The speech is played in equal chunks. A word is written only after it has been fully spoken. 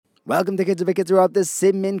Welcome to Kids of Kids. We're up the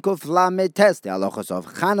Simin Kuf Lamed test, the halachos of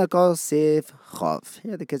Chanukah Sif Chav.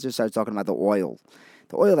 Here the kids start talking about the oil.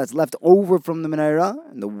 The oil that's left over from the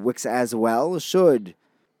menorah and the wicks as well should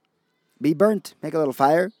be burnt. Make a little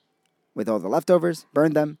fire with all the leftovers,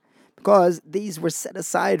 burn them, because these were set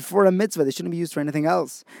aside for a mitzvah. They shouldn't be used for anything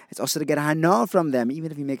else. It's also to get a hana from them,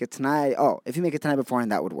 even if you make a tanai. If you make a tanai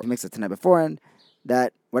beforehand, that would work. If you mix a tanai beforehand,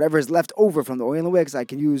 that whatever is left over from the oil and wicks, I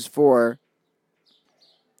can use for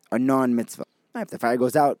a non-mitzvah. If the fire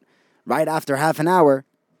goes out right after half an hour,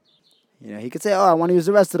 he could say, I want to use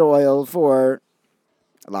the rest of the oil for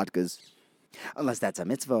latkes. Unless that's a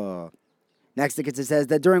mitzvah. Next, the Kitzur says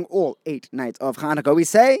that during all 8 nights of Chanukah, we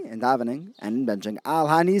say, in davening and in benching, Al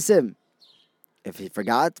Hanisim. If he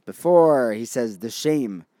forgot before, he says the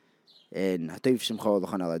shame in Hatoiv Shimcho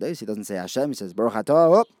L'chon Aladais. He doesn't say Hashem, he says Baruch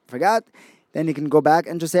Atah. Forgot. Then he can go back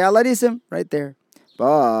and just say Al Hanisim right there.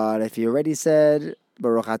 But if he already said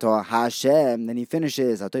Baruch Atah Hashem, then he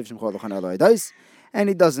finishes Hatoiv Shimcho L'chon Aladais, and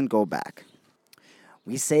he doesn't go back.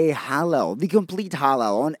 We say Hallel, the complete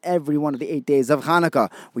Hallel, on every one of the 8 days of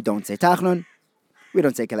Chanukah. We don't say Tachnun. We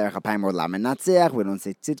don't say Keler Chapayim or Lamed Natziach. We don't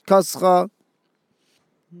say Tzidkoscha.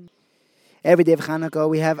 Every day of Chanukah,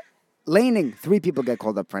 we have laning. 3 people get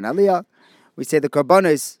called up for an Aliyah. We say the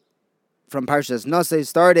Korbanos from Parshas Nosei,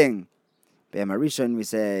 starting B'Yom HaRishon, we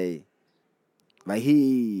say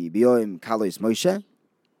Vahi B'Yoim Kalois Moshe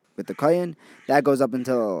with the Kohen. That goes up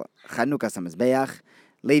until Chanukah Samizbeach.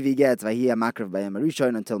 Levi gets Vahiyah Makrav B'Yom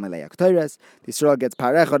HaRishon until Melei Aktoires. The Yisrael gets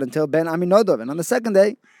Parechot until Ben Aminodov. And on the second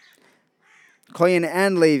day, Kohen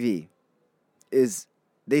and Levi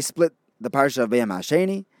they split the parsha of B'Yom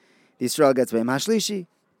HaSheni. The Yisrael gets B'Yom HaShlishi.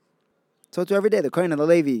 So to every day, the Kohen and the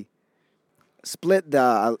Levi split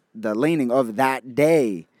the laning of that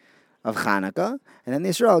day of Chanukah, and then the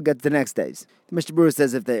Yisrael gets the next days. The Mishnah Berurah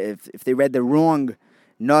says if they read the wrong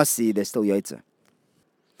Nasi, they're still Yotzeh.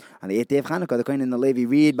 On the 8th day of Chanukah, the Kohen and the Levi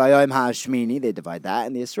read B'Yom HaShmini. They divide that,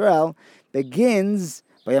 and the Yisrael begins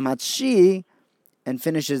B'Yom HaTshi and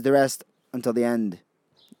finishes the rest until the end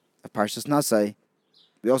of Parshas Nasai.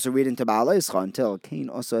 We also read into Ba'al Ischa until Kain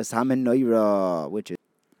also es HaMenorah, which is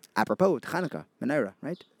apropos to Chanukah, Menorah,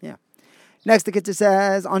 right? Yeah. Next, the Kitzur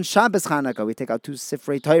says on Shabbos Chanukah we take out 2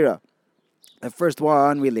 Sifrei Torah. The first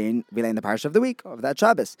one we lane the parsha of the week of that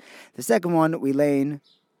Shabbos. The second one we lane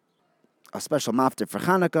a special maftir for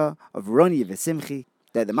Chanukah of Roni V'Simchi.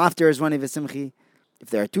 The maftir is Roni V'Simchi.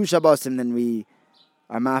 If there are 2 Shabbosim, then we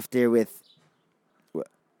are maftir with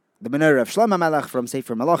the Menorah of Shlomo Melech from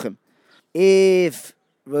Sefer Malachim. If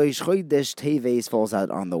Rosh Chodesh Teves falls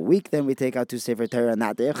out on the week, then we take out 2 Sefer Torah on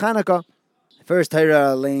that day of Chanukah. First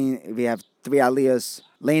Torah lane, we have 3 Aliyahs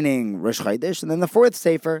laning Rosh Chodesh, and then the 4th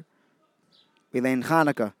Sefer we lane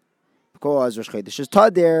Chanukah, because Rosh Chodesh is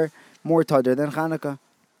Tadir, more Tadir than Chanukah.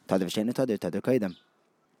 Tadir v'sheinu Tadir, Tadir Koydem.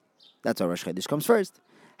 That's why Rosh Chodesh comes first.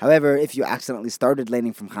 However, if you accidentally started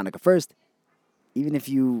laning from Chanukah first, even if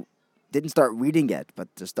you didn't start reading yet, but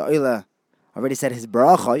just the Oila already said his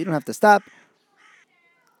bracha, you don't have to stop.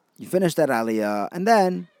 You finish that Aliyah, and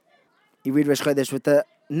then you read Rosh Chodesh with the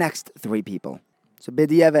next 3 people. So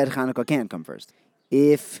B'diavad Chanukah can't come first.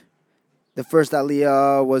 If the first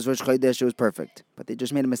Aliyah was Rosh Chodesh, it was perfect. But they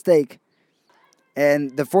just made a mistake.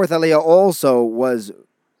 And the 4th Aliyah also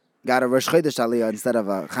got a Rosh Chodesh Aliyah instead of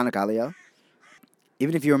a Chanukah Aliyah.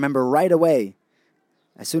 Even if you remember right away,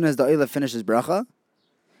 as soon as the Oila finishes bracha,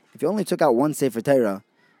 if you only took out 1 Sefer Torah,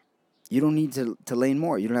 you don't need to lane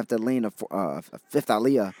more. You don't have to lane a 5th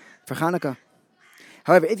Aliyah for Chanukah.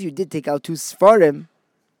 However, if you did take out 2 Sfarim,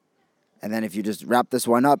 and then if you just wrap this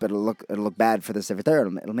one up, it'll look bad for the Sefer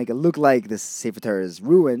Torah. It'll make it look like this Sefer Torah is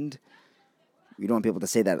ruined. You don't want people to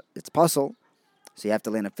say that it's puzzle. So you have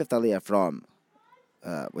to lane a 5th Aliyah from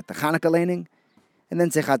with the Chanukah laning, and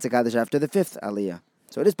then say Chatzik Kaddish after the 5th Aliyah.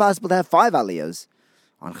 So it is possible to have 5 Aliyahs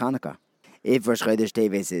on Chanukah. If Rosh Chodesh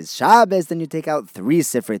Teves is Shabbos, then you take out 3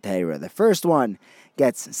 Sifrei Torah. The first one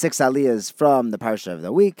gets 6 Aliyahs from the Parsha of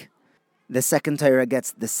the week. The second Torah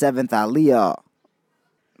gets the 7th Aliyah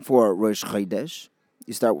for Rosh Chodesh.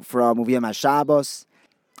 You start from Uviyam HaShabbos.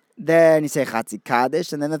 Then you say Chatzik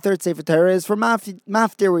Kaddish. And then the 3rd Sefer Torah is for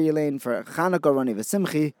Maftir, where you lane for Chanukah, Roni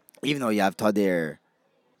V'Simchi. Even though you have Tadir,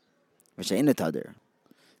 V'she'ina Tadir,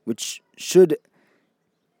 which should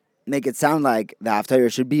make it sound like the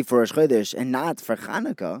Haftarah should be for Rosh Chodesh and not for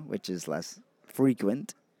Chanukah, which is less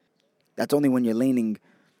frequent. That's only when you're laning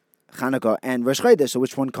Chanukah and Rosh Chodesh, so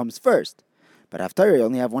which one comes first? But Haftarah, you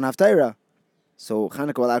only have 1 Haftarah. So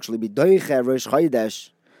Chanukah will actually be Doiche Rosh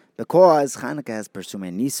Chodesh because Chanukah has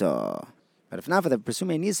Persumei Nisa. But if not for the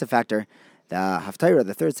Persumei Nisa factor, the Haftarah,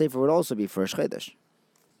 the 3rd Sefer, would also be for Rosh Chodesh.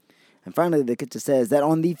 And finally, the Kitzur says that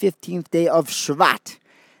on the 15th day of Shvat,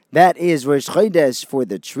 that is Rosh Chodesh for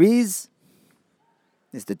the trees.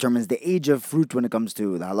 This determines the age of fruit when it comes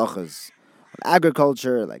to the halachas of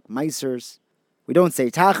agriculture, like meisers. We don't say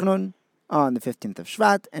Tachnun on the 15th of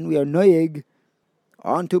Shvat, and we are noyig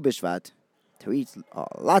on Tu B'Shvat to eat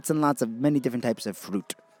lots and lots of many different types of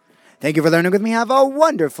fruit. Thank you for learning with me. Have a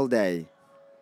wonderful day.